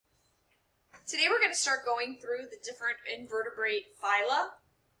Today we're going to start going through the different invertebrate phyla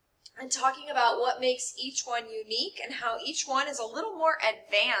and talking about what makes each one unique and how each one is a little more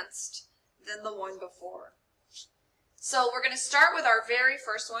advanced than the one before. So we're going to start with our very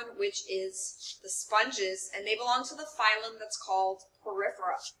first one, which is the sponges, and they belong to the phylum that's called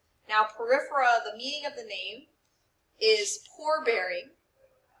Porifera. Now Porifera, the meaning of the name is pore-bearing,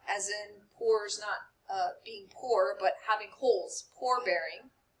 as in pores not being poor, but having holes,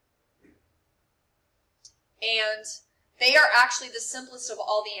 pore-bearing. And they are actually the simplest of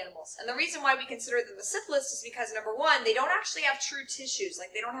all the animals. And the reason why we consider them the simplest is because, number one, they don't actually have true tissues.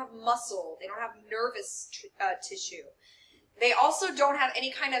 Like, they don't have muscle. They don't have nervous tissue. They also don't have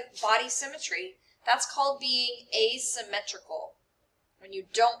any kind of body symmetry. That's called being asymmetrical, when you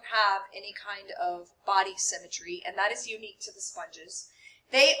don't have any kind of body symmetry, and that is unique to the sponges.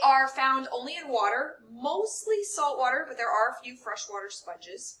 They are found only in water, mostly salt water, but there are a few freshwater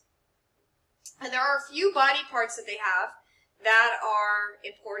sponges. And there are a few body parts that they have that are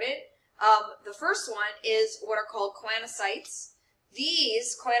important. The first one is what are called choanocytes.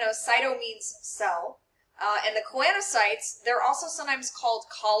 These, choanocyto means cell, and the choanocytes, they're also sometimes called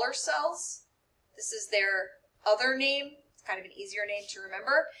collar cells. This is their other name. It's kind of an easier name to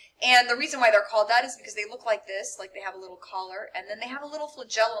remember. And the reason why they're called that is because they look like this, like they have a little collar, and then they have a little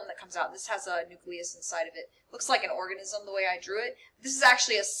flagellum that comes out. This has a nucleus inside of it. Looks like an organism the way I drew it. This is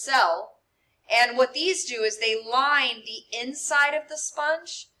actually a cell. And what these do is they line the inside of the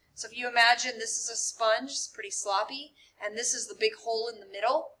sponge. So if you imagine this is a sponge, it's pretty sloppy, and this is the big hole in the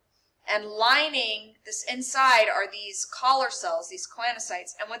middle. And lining this inside are these collar cells, these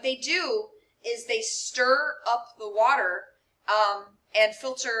choanocytes. And what they do is they stir up the water and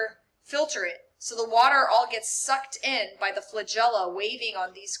filter it. So the water all gets sucked in by the flagella waving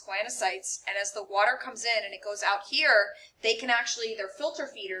on these choanocytes. And as the water comes in and it goes out here, they can actually, they're filter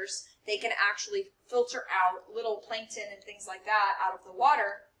feeders, they can actually filter out little plankton and things like that out of the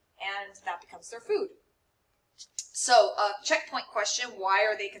water, and that becomes their food. So, checkpoint question, why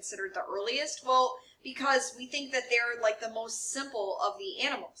are they considered the earliest? Well, because we think that they're like the most simple of the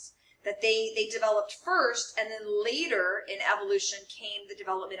animals. That they developed first, and then later in evolution came the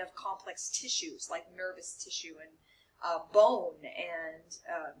development of complex tissues like nervous tissue and bone and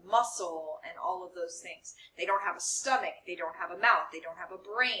muscle and all of those things. They don't have a stomach, they don't have a mouth, they don't have a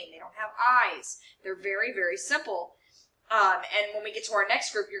brain, they don't have eyes. They're very, very simple. And when we get to our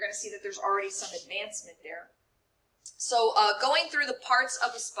next group, you're going to see that there's already some advancement there. So going through the parts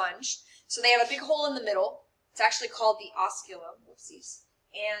of a sponge, so they have a big hole in the middle. It's actually called the osculum. Whoopsies.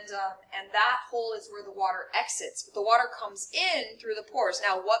 And that hole is where the water exits. But the water comes in through the pores.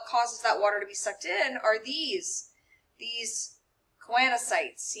 Now, what causes that water to be sucked in are these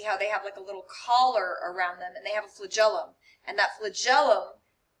choanocytes. See how they have like a little collar around them, and they have a flagellum. And that flagellum,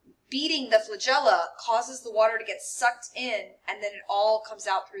 beating the flagella, causes the water to get sucked in, and then it all comes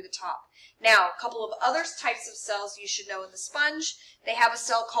out through the top. Now, a couple of other types of cells you should know in the sponge. They have a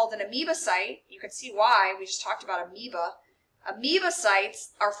cell called an amoebocyte. You can see why. We just talked about amoeba. Amoebocytes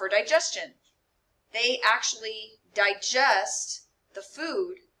are for digestion. They actually digest the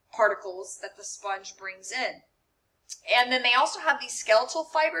food particles that the sponge brings in. And then they also have these skeletal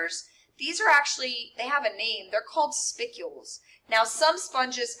fibers. These are actually, they have a name. They're called spicules. Now, some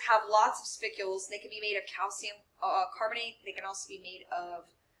sponges have lots of spicules. They can be made of calcium carbonate. They can also be made of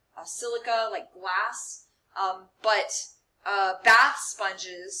silica, like glass. But bath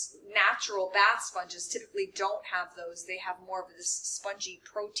sponges, natural bath sponges, typically don't have those. They have more of this spongy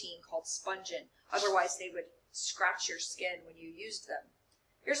protein called spongin. Otherwise, they would scratch your skin when you used them.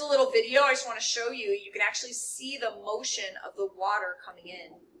 Here's a little video I just want to show you. You can actually see the motion of the water coming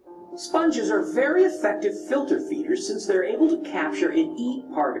in. Sponges are very effective filter feeders since they're able to capture and eat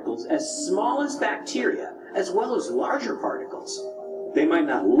particles as small as bacteria, as well as larger particles. They might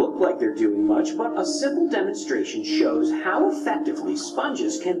not look like they're doing much, but a simple demonstration shows how effectively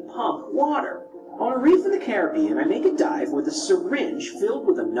sponges can pump water. On a reef in the Caribbean, I make a dive with a syringe filled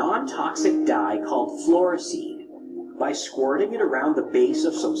with a non-toxic dye called fluorescein. By squirting it around the base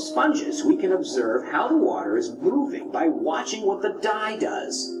of some sponges, we can observe how the water is moving by watching what the dye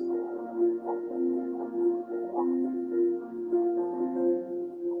does.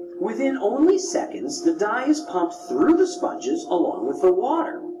 Within only seconds, the dye is pumped through the sponges along with the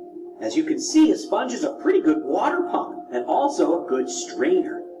water. As you can see, a sponge is a pretty good water pump and also a good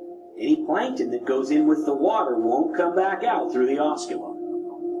strainer. Any plankton that goes in with the water won't come back out through the osculum.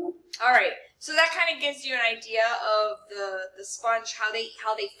 All right. So that kind of gives you an idea of the sponge, how they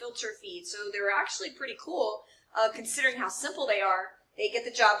filter feed. So they're actually pretty cool, considering how simple they are. They get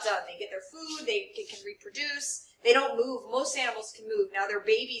the job done. They get their food. They can reproduce. They don't move. Most animals can move. Now their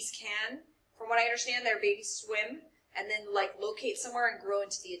babies can, From what I understand, their babies swim and then like locate somewhere and grow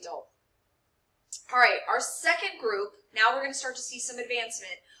into the adult. All right, our second group, now we're going to start to see some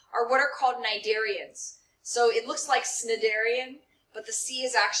advancement, are what are called cnidarians. So it looks like Cnidarian, but the C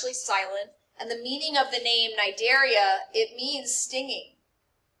is actually silent. And the meaning of the name cnidaria, it means stinging.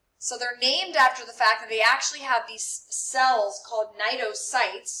 So they're named after the fact that they actually have these cells called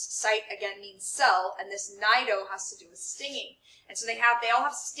cnidocytes. Site, again, means cell, and this cnido has to do with stinging. And so they all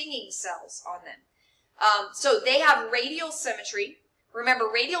have stinging cells on them. So they have radial symmetry. Remember,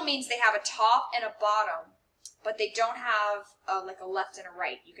 radial means they have a top and a bottom, but they don't have like a left and a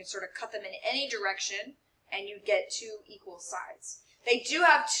right. You can sort of cut them in any direction, and you get two equal sides. They do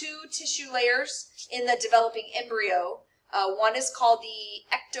have two tissue layers in the developing embryo. One is called the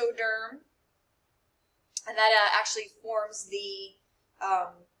ectoderm, and that actually forms the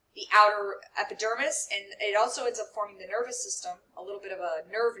outer epidermis, and it also ends up forming the nervous system, a little bit of a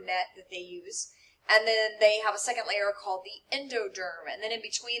nerve net that they use. And then they have a second layer called the endoderm, and then in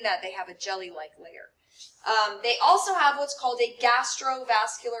between that they have a jelly-like layer. They also have what's called a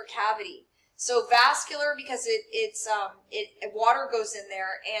gastrovascular cavity. So vascular because water goes in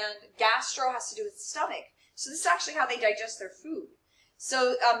there, and gastro has to do with the stomach. So this is actually how they digest their food.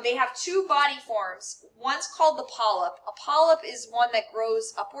 So they have two body forms. One's called the polyp. A polyp is one that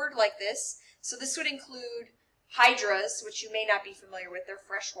grows upward like this. So this would include hydras, which you may not be familiar with. They're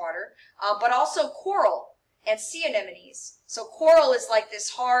freshwater. But also coral and sea anemones. So coral is like this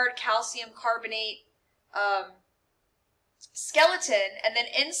hard calcium carbonate skeleton, and then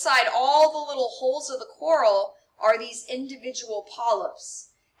inside all the little holes of the coral are these individual polyps.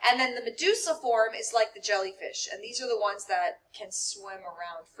 And then the medusa form is like the jellyfish, and these are the ones that can swim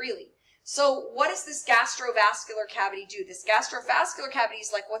around freely. So what does this gastrovascular cavity do? This gastrovascular cavity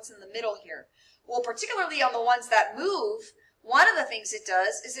is like what's in the middle here. Well, particularly on the ones that move, one of the things it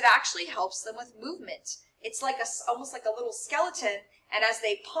does is it actually helps them with movement. It's like almost like a little skeleton, and as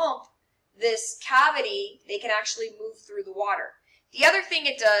they pump this cavity, they can actually move through the water. The other thing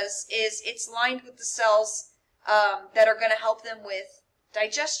it does is it's lined with the cells that are going to help them with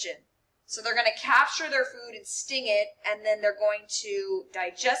digestion. So they're going to capture their food and sting it, and then they're going to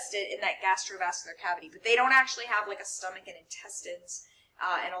digest it in that gastrovascular cavity. But they don't actually have like a stomach and intestines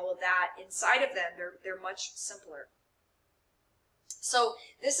and all of that inside of them. They're much simpler. So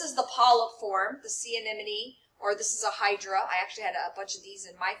this is the polyp form, the sea anemone, or this is a hydra. I actually had a bunch of these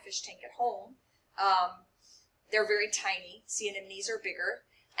in my fish tank at home. They're very tiny. Sea anemones are bigger.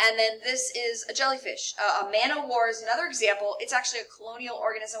 And then this is a jellyfish. A man-o'-war is another example. It's actually a colonial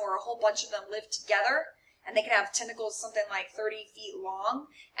organism where a whole bunch of them live together, and they can have tentacles something like 30 feet long,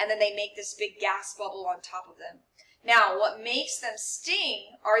 and then they make this big gas bubble on top of them. Now, what makes them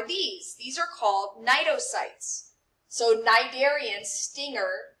sting are these. These are called cnidocytes. So cnidarian,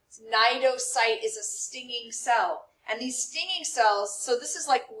 stinger, cnidocyte is a stinging cell. And these stinging cells, so this is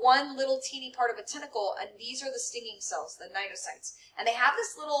like one little teeny part of a tentacle, and these are the stinging cells, the cnidocytes. And they have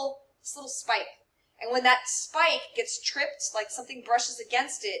this little spike. And when that spike gets tripped, like something brushes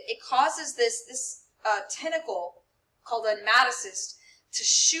against it, it causes this tentacle called a nematocyst to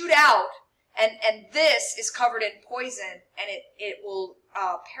shoot out, and this is covered in poison, and it will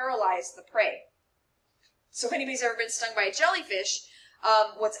paralyze the prey. So if anybody's ever been stung by a jellyfish,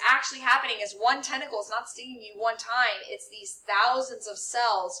 what's actually happening is one tentacle is not stinging you one time. It's these thousands of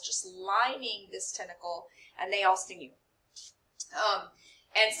cells just lining this tentacle, and they all sting you.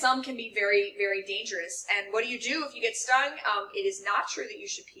 And some can be very, very dangerous. And what do you do if you get stung? It is not true that you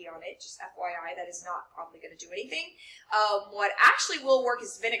should pee on it. Just FYI, that is not probably going to do anything. What actually will work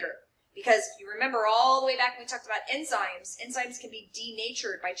is vinegar. Because if you remember all the way back when we talked about enzymes, enzymes can be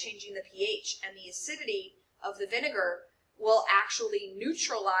denatured by changing the pH, and the acidity of the vinegar will actually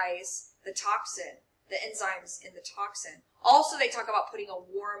neutralize the toxin, the enzymes in the toxin. Also, they talk about putting a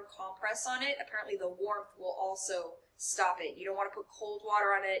warm compress on it. Apparently, the warmth will also stop it. You don't want to put cold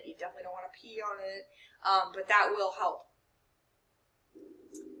water on it. You definitely don't want to pee on it, but that will help.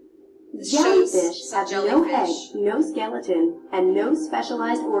 Jellyfish have no head, no skeleton, and no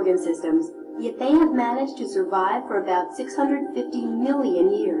specialized organ systems, yet they have managed to survive for about 650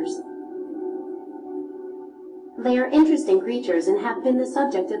 million years. They are interesting creatures and have been the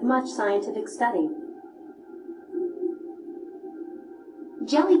subject of much scientific study.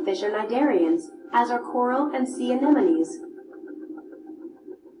 Jellyfish are cnidarians, as are coral and sea anemones.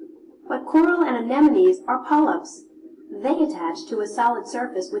 But coral and anemones are polyps. They attach to a solid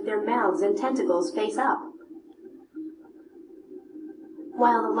surface with their mouths and tentacles face up.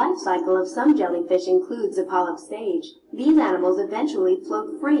 While the life cycle of some jellyfish includes a polyp stage, these animals eventually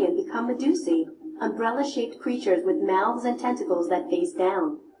float free and become medusae, umbrella-shaped creatures with mouths and tentacles that face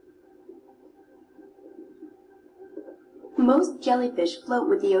down. Most jellyfish float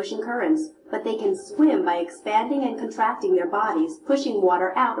with the ocean currents, but they can swim by expanding and contracting their bodies, pushing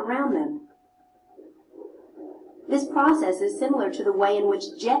water out around them. This process is similar to the way in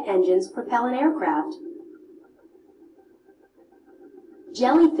which jet engines propel an aircraft.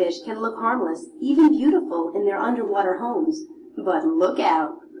 Jellyfish can look harmless, even beautiful, in their underwater homes. But look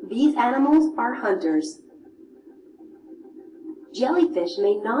out! These animals are hunters. Jellyfish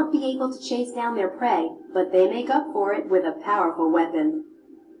may not be able to chase down their prey, but they make up for it with a powerful weapon.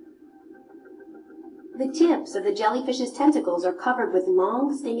 The tips of the jellyfish's tentacles are covered with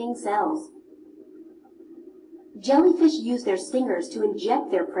long, stinging cells. Jellyfish use their stingers to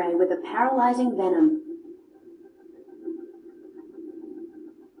inject their prey with a paralyzing venom.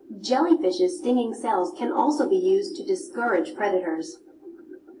 Jellyfish's stinging cells can also be used to discourage predators.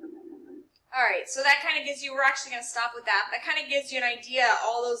 Alright, so that kind of gives you, we're actually going to stop with that, that kind of gives you an idea,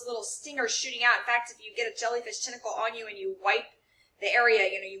 all those little stingers shooting out. In fact, if you get a jellyfish tentacle on you and you wipe the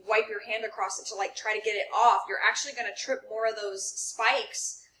area, you wipe your hand across it to like try to get it off, you're actually going to trip more of those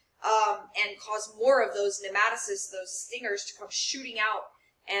spikes and cause more of those nematocysts, those stingers, to come shooting out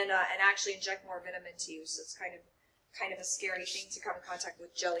and actually inject more venom into you. So it's kind of a scary thing to come in contact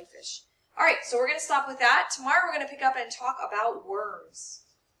with jellyfish. Alright, so we're going to stop with that. Tomorrow we're going to pick up and talk about worms.